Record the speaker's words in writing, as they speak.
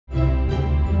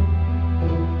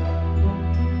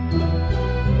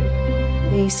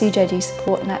The CJD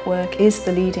Support Network is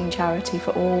the leading charity for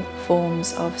all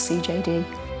forms of CJD.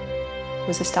 It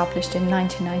was established in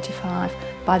 1995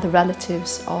 by the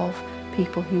relatives of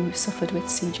people who suffered with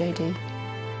CJD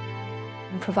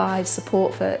and provides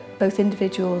support for both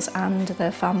individuals and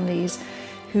their families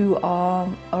who are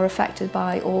affected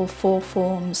by all 4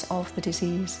 forms of the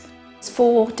disease. There's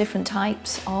 4 different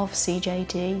types of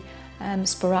CJD: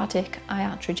 sporadic,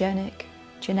 iatrogenic,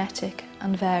 genetic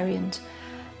and variant.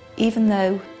 Even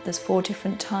though there's 4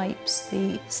 different types,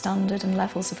 the standard and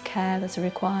levels of care that are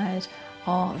required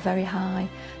are very high.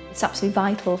 It's absolutely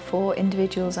vital for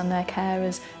individuals and their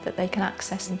carers that they can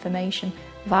access information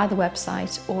via the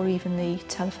website or even the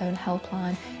telephone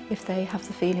helpline if they have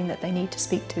the feeling that they need to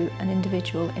speak to an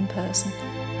individual in person.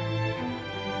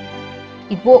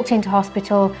 He walked into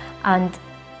hospital and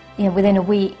within a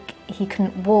week he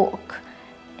couldn't walk,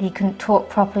 he couldn't talk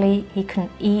properly, he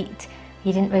couldn't eat,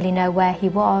 he didn't really know where he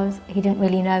was, he didn't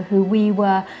really know who we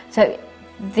were. So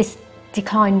this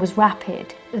decline was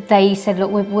rapid. They said,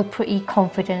 look, we're pretty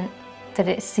confident that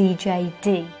it's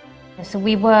CJD. So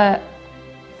we were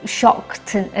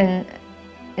shocked and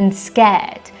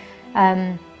scared.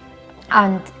 And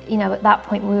at that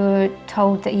point we were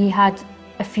told that he had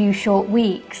a few short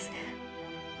weeks.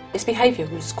 His behaviour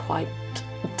was quite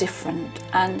different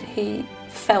and he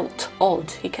felt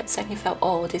odd. He kept saying he felt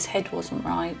odd, his head wasn't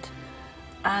right,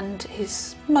 and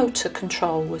his motor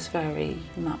control was very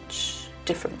much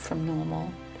different from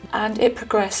normal. And it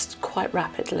progressed quite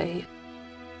rapidly.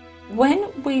 When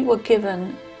we were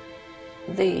given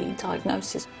the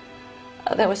diagnosis,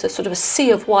 there was a sort of a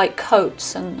sea of white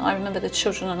coats, and I remember the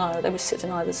children and I, they were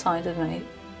sitting either side of me.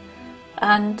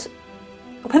 And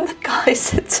when the guy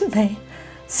said to me,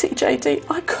 CJD,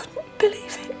 I couldn't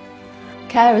believe it.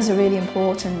 Carers are really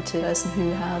important to a person who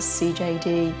has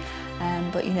CJD,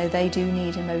 but they do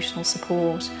need emotional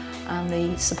support, and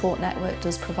the support network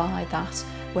does provide that,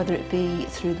 whether it be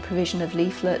through the provision of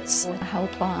leaflets or a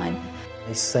helpline.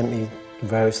 They sent me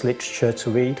various literature to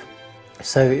read.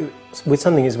 So with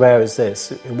something as rare as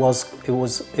this, it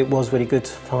was really good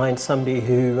to find somebody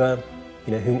who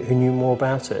who knew more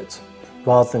about it,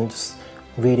 rather than just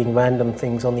reading random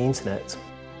things on the internet.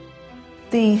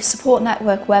 The Support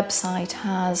Network website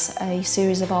has a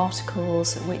series of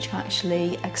articles which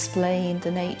actually explain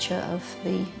the nature of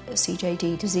the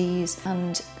CJD disease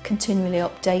and continually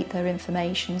update their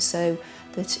information so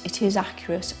that it is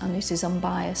accurate and it is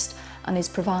unbiased and is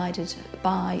provided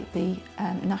by the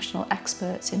national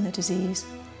experts in the disease.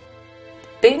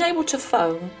 Being able to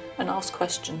phone and ask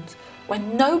questions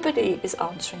when nobody is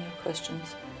answering your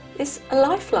questions is a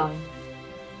lifeline.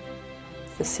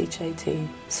 The CJD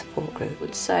support group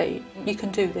would say, you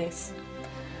can do this,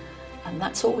 and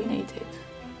that's all we needed.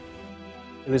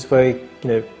 It was very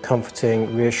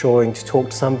comforting, reassuring to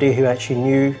talk to somebody who actually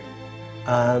knew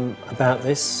about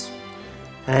this,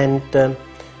 and they're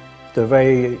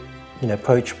very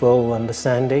approachable,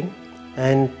 understanding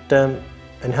and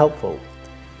helpful.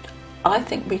 I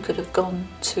think we could have gone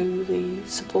to the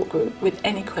support group with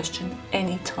any question,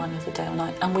 any time of the day or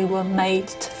night, and we were made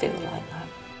to feel like that.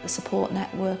 The support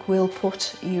network will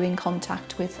put you in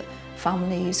contact with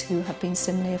families who have been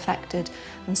similarly affected,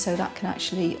 and so that can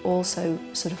actually also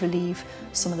sort of relieve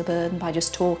some of the burden by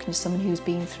just talking to someone who's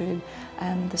been through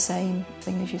the same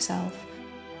thing as yourself.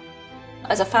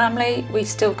 As a family, we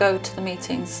still go to the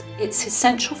meetings. It's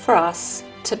essential for us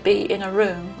to be in a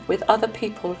room with other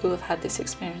people who have had this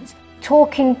experience.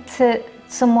 Talking to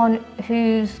someone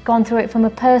who's gone through it from a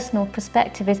personal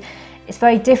perspective it's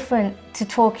very different to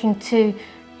talking to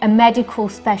a medical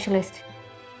specialist.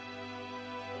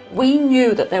 We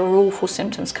knew that there were awful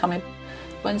symptoms coming.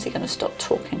 When's he going to stop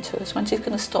talking to us? When's he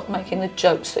going to stop making the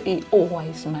jokes that he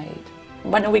always made?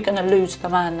 When are we going to lose the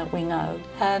man that we know?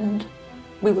 And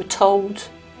we were told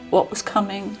what was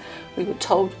coming. We were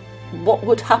told what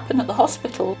would happen at the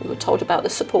hospital. We were told about the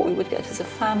support we would get as a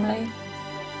family.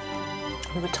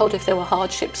 We were told if there were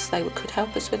hardships, they could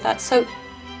help us with that. So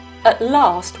at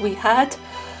last we had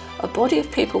a body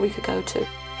of people we could go to.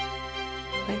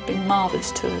 They've been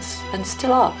marvellous to us and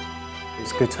still are.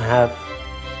 It's good to have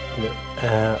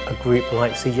a group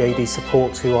like CJD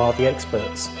Support who are the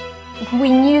experts. We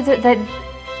knew that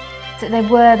they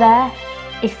were there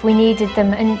if we needed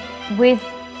them, and with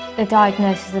the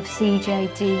diagnosis of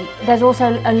CJD, there's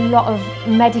also a lot of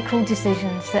medical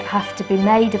decisions that have to be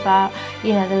made about,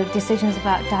 there were decisions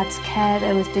about Dad's care,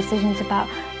 there was decisions about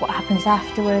what happens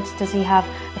afterwards, does he have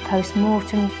a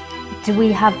post-mortem, do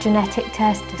we have genetic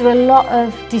tests? There are a lot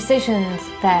of decisions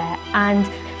there, and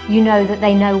that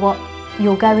they know what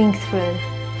you're going through.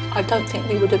 I don't think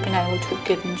we would have been able to have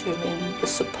given Julian the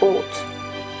support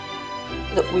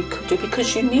that we could do,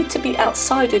 because you need to be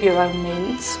outside of your own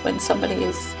needs when somebody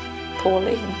is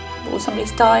poorly or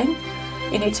somebody's dying.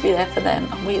 You need to be there for them,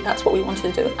 and that's what we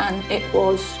wanted to do, and it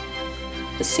was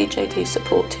the CJD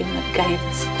support team that gave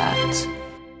us that.